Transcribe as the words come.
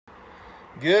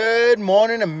Good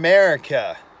morning,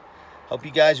 America. Hope you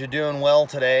guys are doing well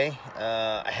today.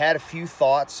 I had a few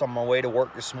thoughts on my way to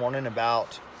work this morning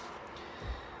about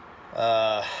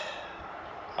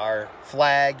our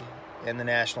flag and the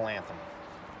national anthem.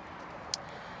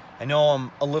 I know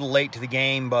I'm a little late to the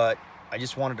game, but I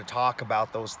just wanted to talk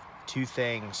about those two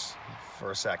things for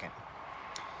a second.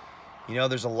 You know,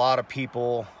 there's a lot of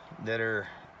people that are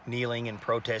kneeling and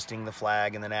protesting the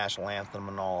flag and the national anthem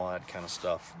and all that kind of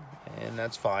stuff, and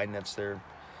that's fine. That's their,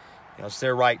 it's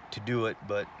their right to do it,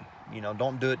 but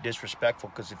don't do it disrespectful,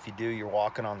 because if you do, you're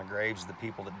walking on the graves of the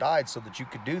people that died so that you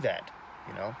could do that.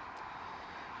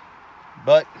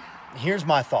 But here's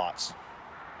my thoughts.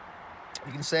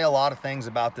 You can say a lot of things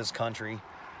about this country.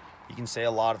 You can say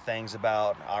a lot of things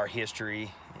about our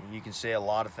history. You can say a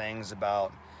lot of things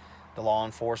about the law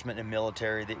enforcement and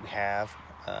military that we have.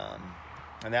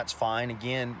 And that's fine.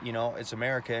 Again, it's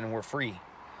America and we're free.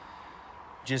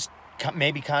 Just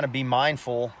maybe kind of be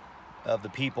mindful of the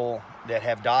people that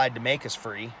have died to make us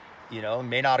free.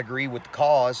 May not agree with the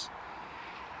cause,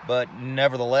 but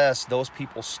nevertheless, those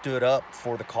people stood up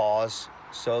for the cause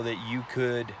so that you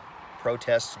could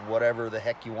protest whatever the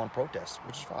heck you want to protest,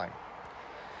 which is fine.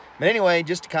 But anyway,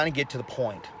 just to kind of get to the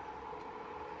point.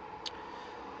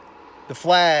 The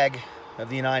flag of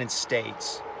the United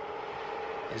States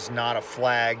is not a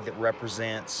flag that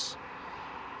represents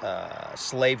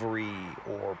slavery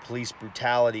or police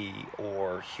brutality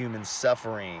or human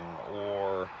suffering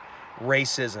or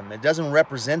racism. It doesn't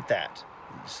represent that.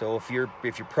 So if you're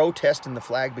protesting the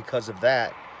flag because of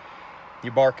that,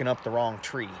 you're barking up the wrong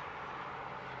tree.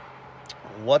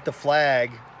 What the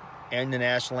flag and the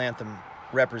national anthem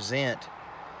represent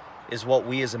is what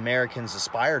we as Americans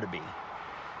aspire to be.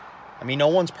 I mean, no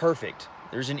one's perfect.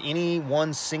 There isn't any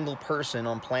one single person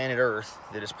on planet Earth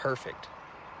that is perfect,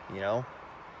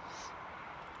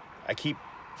 I keep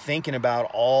thinking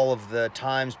about all of the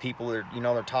times people are,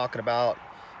 they're talking about,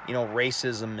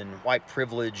 racism and white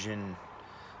privilege and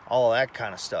all of that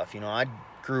kind of stuff. I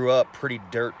grew up pretty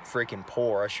dirt freaking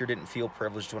poor. I sure didn't feel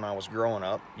privileged when I was growing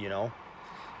up,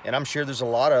 And I'm sure there's a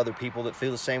lot of other people that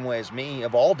feel the same way as me,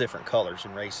 of all different colors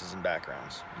and races and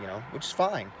backgrounds, which is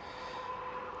fine.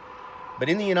 But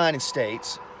in the United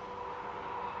States,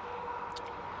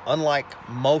 unlike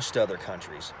most other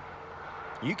countries,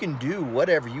 you can do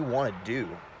whatever you want to do.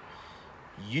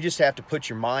 You just have to put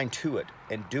your mind to it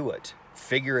and do it.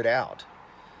 Figure it out.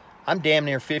 I'm damn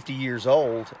near 50 years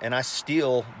old, and I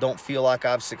still don't feel like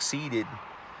I've succeeded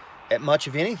at much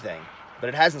of anything. But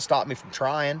it hasn't stopped me from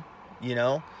trying,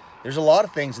 There's a lot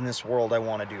of things in this world I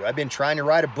want to do. I've been trying to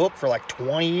write a book for like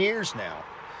 20 years now.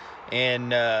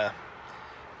 And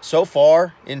so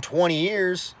far, in 20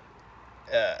 years,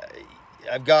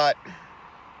 I've got,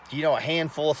 a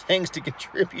handful of things to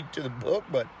contribute to the book,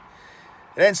 but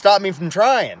it didn't stop me from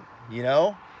trying,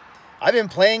 I've been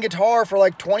playing guitar for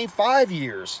like 25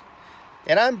 years,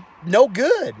 and I'm no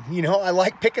good, I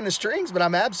like picking the strings, but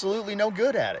I'm absolutely no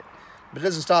good at it. But it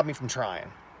doesn't stop me from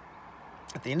trying.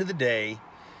 At the end of the day,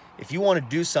 if you want to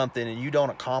do something and you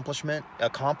don't accomplish it,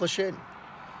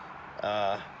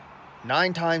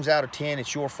 9 times out of 10,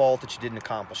 it's your fault that you didn't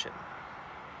accomplish it.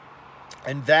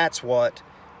 And that's what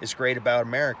is great about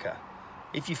America.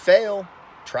 If you fail,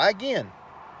 try again.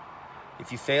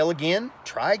 If you fail again,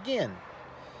 try again.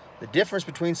 The difference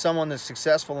between someone that's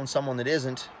successful and someone that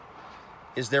isn't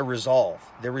is their resolve.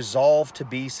 Their resolve to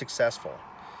be successful.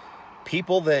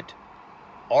 People that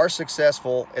are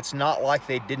successful, it's not like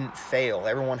they didn't fail.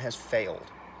 Everyone has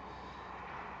failed.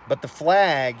 But the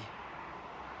flag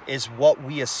is what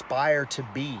we aspire to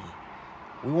be.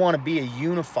 We want to be a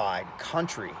unified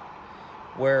country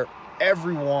where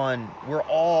we're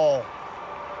all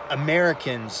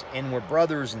Americans, and we're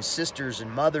brothers and sisters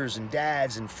and mothers and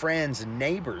dads and friends and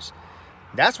neighbors.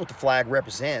 That's what the flag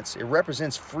represents. It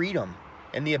represents freedom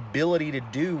and the ability to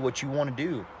do what you want to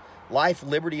do. Life,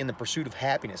 liberty, and the pursuit of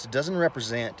happiness. It doesn't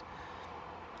represent,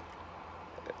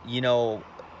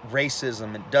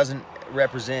 racism. It doesn't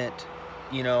represent,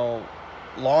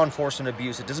 law enforcement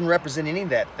abuse. It doesn't represent any of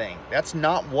that thing. That's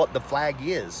not what the flag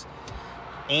is.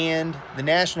 And the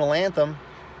national anthem,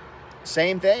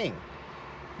 same thing.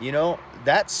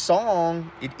 That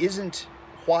song, it isn't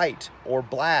white or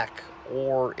black,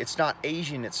 or it's not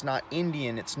Asian, it's not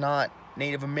Indian, it's not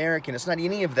Native American, it's not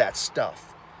any of that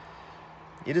stuff.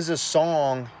 It is a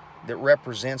song that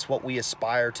represents what we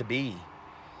aspire to be.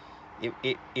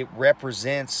 It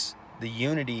represents the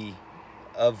unity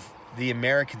of the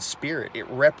American spirit. It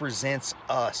represents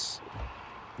us,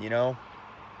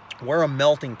 We're a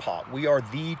melting pot. We are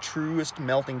the truest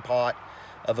melting pot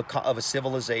of a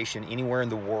civilization anywhere in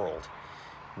the world.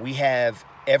 We have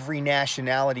every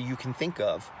nationality you can think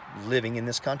of living in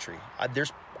this country.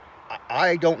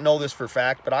 I don't know this for a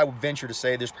fact, but I would venture to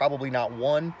say there's probably not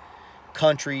one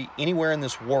country anywhere in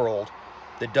this world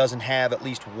that doesn't have at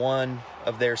least one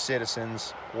of their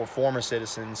citizens or former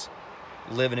citizens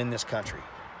living in this country.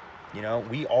 You know,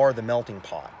 we are the melting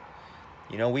pot.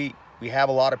 You know, we have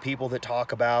a lot of people that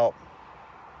talk about,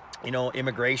 you know,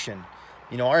 immigration.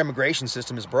 You know, our immigration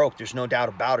system is broke. There's no doubt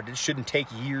about it. It shouldn't take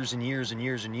years and years and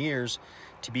years and years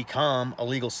to become a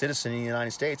legal citizen in the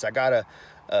United States. I got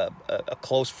a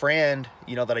close friend,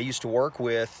 you know, that I used to work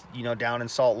with, you know, down in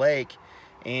Salt Lake,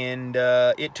 and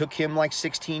it took him like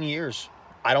 16 years.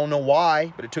 I don't know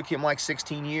why, but it took him like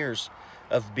 16 years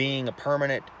of being a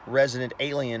permanent resident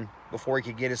alien before he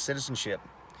could get his citizenship.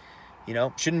 You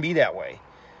know, shouldn't be that way.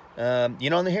 You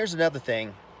know, and here's another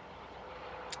thing.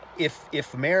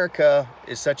 If America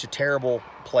is such a terrible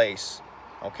place,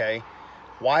 okay,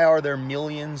 why are there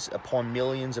millions upon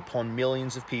millions upon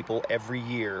millions of people every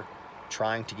year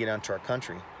trying to get into our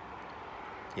country?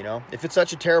 You know, if it's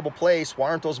such a terrible place, why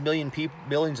aren't those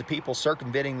millions of people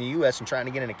circumventing the U.S. and trying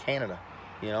to get into Canada?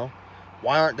 You know,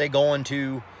 why aren't they going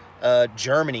to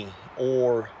Germany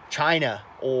or China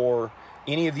or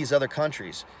any of these other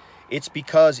countries? It's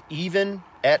because even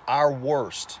at our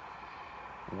worst,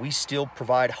 we still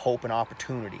provide hope and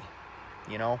opportunity,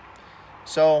 you know?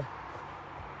 So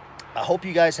I hope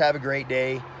you guys have a great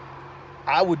day.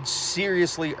 I would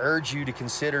seriously urge you to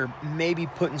consider maybe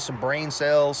putting some brain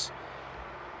cells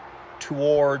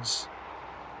towards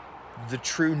the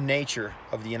true nature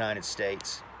of the United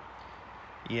States.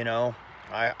 You know,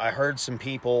 I heard some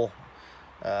people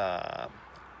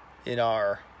in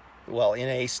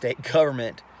a state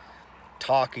government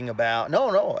talking about,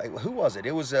 who was it?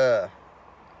 It was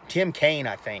Tim Kaine,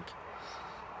 I think,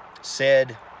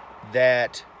 said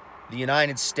that the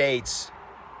United States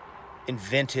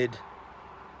invented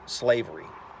slavery.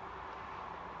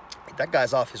 That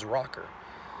guy's off his rocker.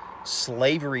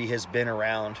 Slavery has been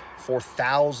around for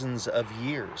thousands of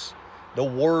years. The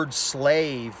word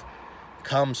slave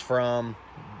comes from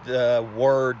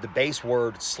the base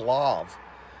word Slav,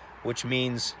 which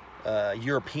means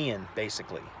European,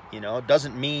 basically. You know, it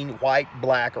doesn't mean white,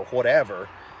 black, or whatever.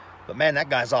 But man, that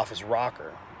guy's off his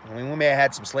rocker. I mean, we may have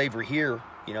had some slavery here,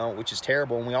 you know, which is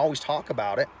terrible, and we always talk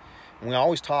about it. And we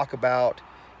always talk about,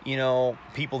 you know,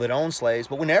 people that own slaves,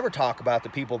 but we never talk about the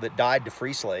people that died to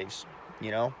free slaves,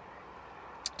 you know.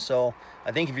 So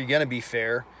I think if you're going to be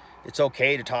fair, it's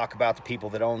okay to talk about the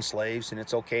people that own slaves, and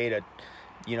it's okay to,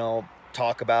 you know,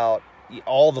 talk about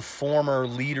all the former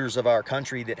leaders of our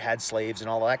country that had slaves and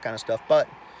all that kind of stuff. But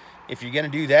if you're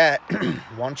going to do that,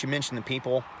 why don't you mention the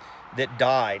people that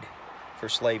died for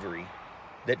slavery,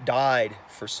 that died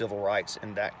for civil rights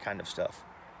and that kind of stuff.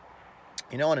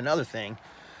 You know, and another thing,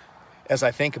 as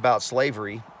I think about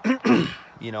slavery,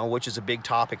 you know, which is a big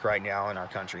topic right now in our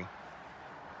country,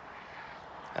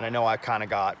 and I know I kind of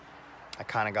got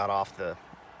off the,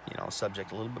 you know,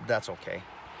 subject a little bit, but that's okay.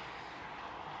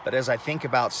 But as I think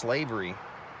about slavery,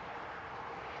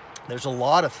 there's a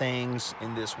lot of things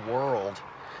in this world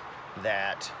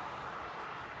that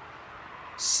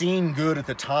seem good at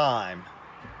the time,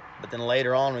 but then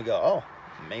later on we go, oh,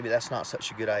 maybe that's not such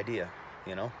a good idea,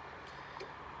 you know?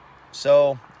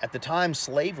 So at the time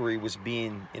slavery was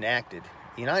being enacted,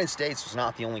 the United States was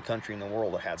not the only country in the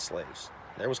world that had slaves.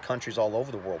 There was countries all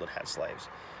over the world that had slaves,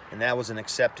 and that was an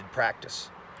accepted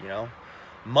practice, you know?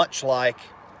 Much like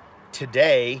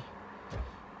today,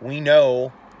 we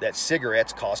know that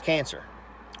cigarettes cause cancer.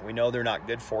 We know they're not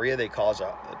good for you. They cause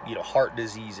heart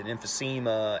disease and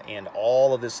emphysema and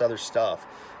all of this other stuff.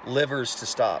 Livers to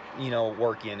stop, you know,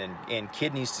 working, and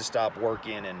kidneys to stop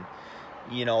working, and,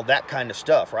 you know, that kind of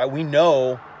stuff, right? We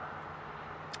know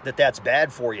that that's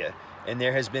bad for you, and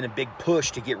there has been a big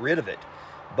push to get rid of it.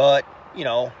 But, you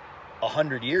know,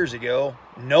 100 years ago,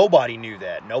 nobody knew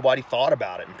that. Nobody thought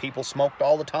about it, and people smoked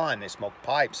all the time. They smoked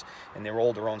pipes, and they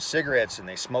rolled their own cigarettes, and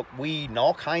they smoked weed and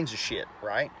all kinds of shit,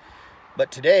 right? But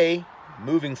today,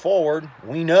 moving forward,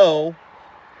 we know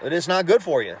that it's not good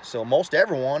for you. So most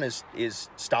everyone is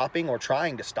stopping or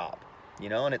trying to stop, you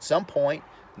know, and at some point,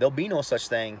 there'll be no such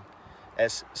thing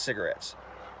as cigarettes.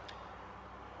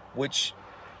 Which,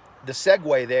 the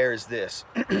segue there is this.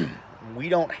 We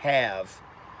don't have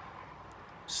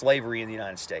slavery in the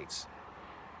United States.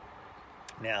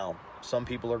 Now, some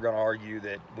people are going to argue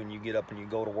that when you get up and you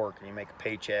go to work and you make a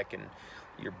paycheck and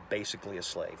you're basically a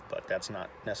slave, but that's not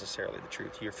necessarily the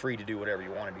truth. You're free to do whatever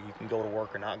you want to do. You can go to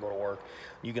work or not go to work.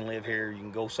 You can live here. You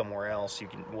can go somewhere else. You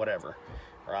can whatever,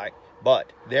 right?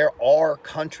 But there are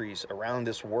countries around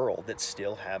this world that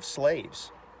still have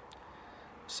slaves.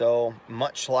 So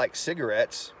much like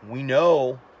cigarettes, we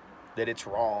know that it's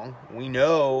wrong. We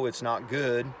know it's not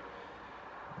good,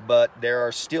 but there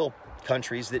are still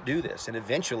countries that do this, and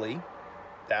eventually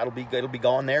it'll be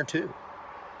gone there too.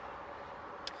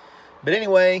 But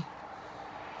anyway,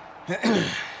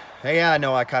 hey, I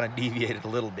know I kind of deviated a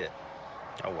little bit.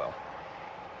 Oh well.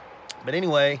 But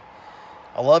anyway,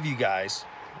 I love you guys,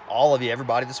 all of you,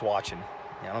 everybody that's watching.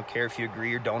 I don't care if you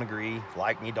agree or don't agree,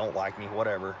 like me, don't like me,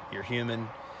 whatever. You're human,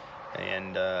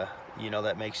 and you know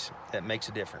that makes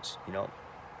a difference. You know.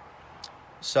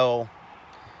 So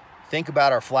think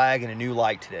about our flag in a new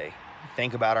light today.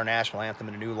 Think about our national anthem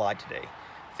in a new light today.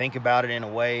 Think about it in a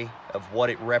way of what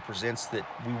it represents, that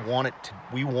we want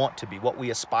to be, what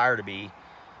we aspire to be,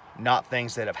 not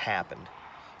things that have happened.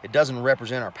 It doesn't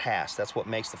represent our past. That's what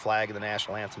makes the flag of the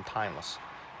national anthem timeless.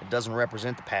 It doesn't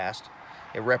represent the past.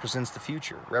 It represents the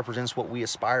future. It represents what we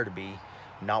aspire to be,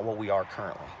 not what we are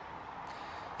currently.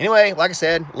 Anyway, like I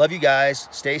said, love you guys.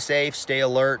 Stay safe, stay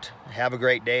alert, have a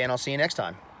great day, and I'll see you next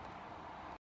time.